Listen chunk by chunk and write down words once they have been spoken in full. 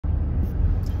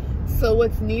So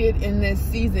what's needed in this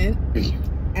season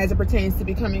as it pertains to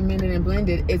becoming mended and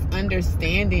blended is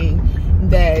understanding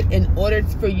that in order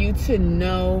for you to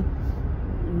know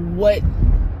what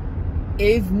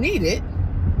is needed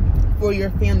for your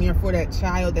family or for that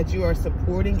child that you are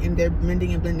supporting in their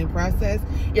mending and blending process,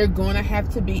 you're going to have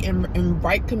to be in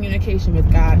right communication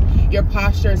with God. Your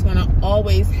posture is going to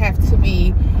always have to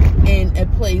be in a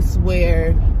place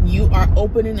where you are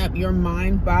opening up your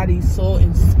mind, body, soul,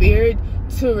 and spirit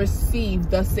to receive,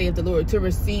 thus saith the Lord, to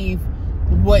receive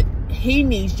what he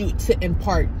needs you to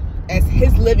impart as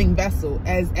his living vessel,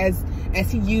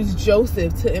 as he used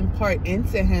Joseph to impart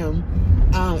into him,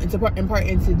 and to impart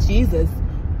into Jesus.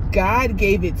 God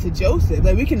gave it to Joseph.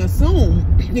 Like, we can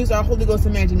assume, use our Holy Ghost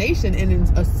imagination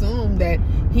and assume that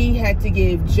he had to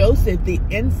give Joseph the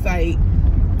insight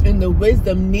and the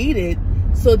wisdom needed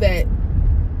so that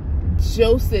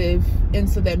Joseph and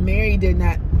so that Mary did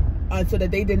not, so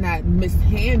that they did not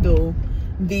mishandle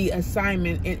the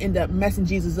assignment and end up messing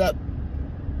Jesus up,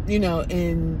 you know,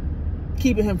 and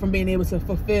keeping him from being able to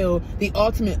fulfill the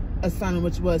ultimate assignment,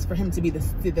 which was for him to be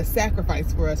the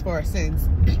sacrifice for us, for our sins.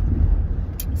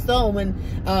 So when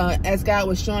as God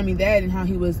was showing me that and how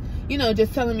he was, you know,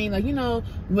 just telling me, like, you know,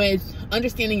 with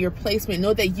understanding your placement,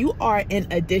 know that you are an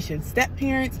addition. Step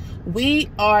parents, we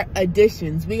are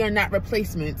additions. We are not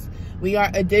replacements. We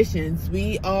are additions.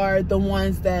 We are the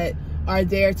ones that are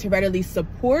there to readily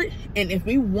support. And if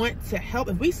we want to help,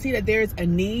 if we see that there is a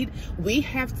need, we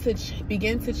have to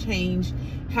begin to change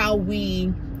how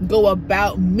we go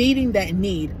about meeting that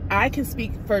need. I can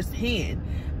speak firsthand.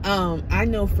 I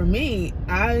know for me,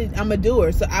 I'm a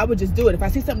doer, so I would just do it. If I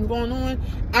see something going on,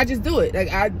 I just do it.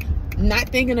 Like, I'm not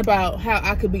thinking about how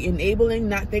I could be enabling,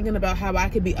 not thinking about how I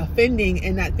could be offending,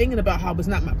 and not thinking about how it's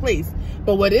not my place.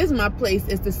 But what is my place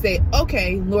is to say,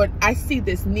 okay, Lord, I see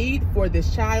this need for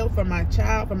this child, for my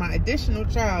additional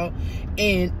child,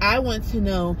 and I want to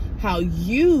know how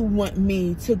you want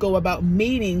me to go about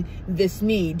meeting this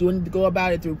need. Do I need to go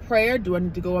about it through prayer? Do I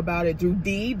need to go about it through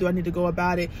deed? Do I need to go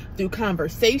about it through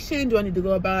conversation? Do I need to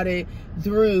go about it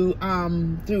through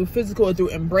physical or through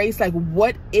embrace? Like,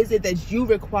 what is it that you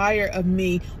require of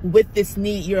me with this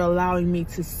need you're allowing me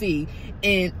to see?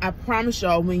 And I promise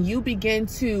y'all, when you begin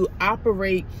to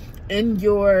operate in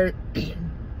your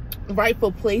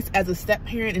rightful place as a step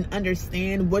parent and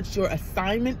understand what your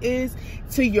assignment is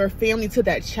to your family, to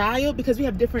that child, because we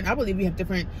have different, I believe we have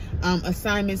different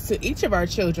assignments to each of our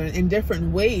children in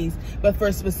different ways. But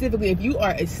for specifically, if you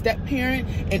are a step parent,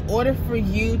 in order for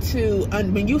you to,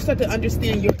 when you start to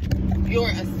understand your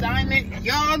assignment,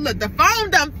 y'all, look, the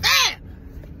phone done fell.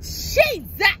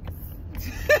 Jesus.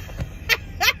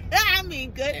 I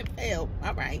mean, good and fail.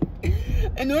 All right.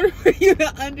 In order for you to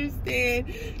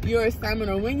understand your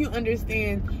assignment, or when you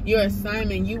understand your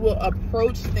assignment, you will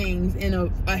approach things in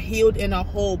a healed and a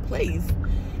whole place.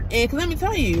 And 'cause let me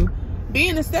tell you,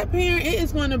 being a step parent, it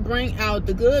is going to bring out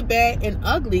the good, bad, and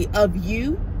ugly of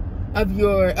you, of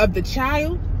the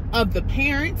child, of the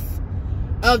parents,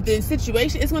 of the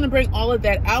situation. It's going to bring all of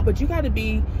that out, but you got to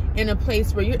be in a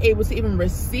place where you're able to even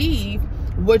receive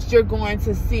what you're going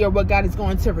to see or what God is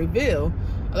going to reveal.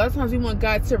 A lot of times we want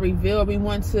God to reveal, we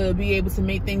want to be able to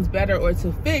make things better or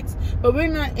to fix, but we're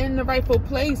not in the rightful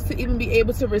place to even be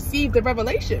able to receive the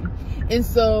revelation. And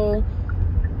so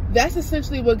that's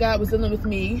essentially what God was dealing with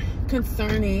me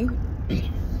concerning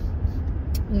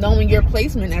knowing your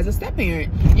placement as a step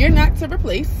parent. You're not to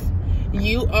replace.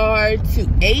 You are to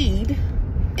aid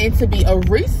and to be a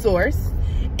resource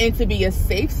and to be a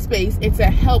safe space and to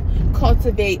help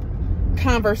cultivate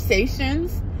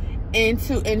conversations and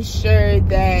to ensure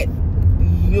that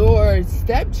your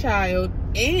stepchild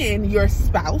and your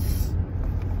spouse,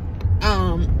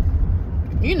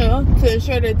 you know, to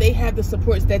ensure that they have the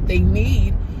supports that they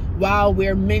need while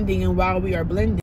we're mending and while we are blending.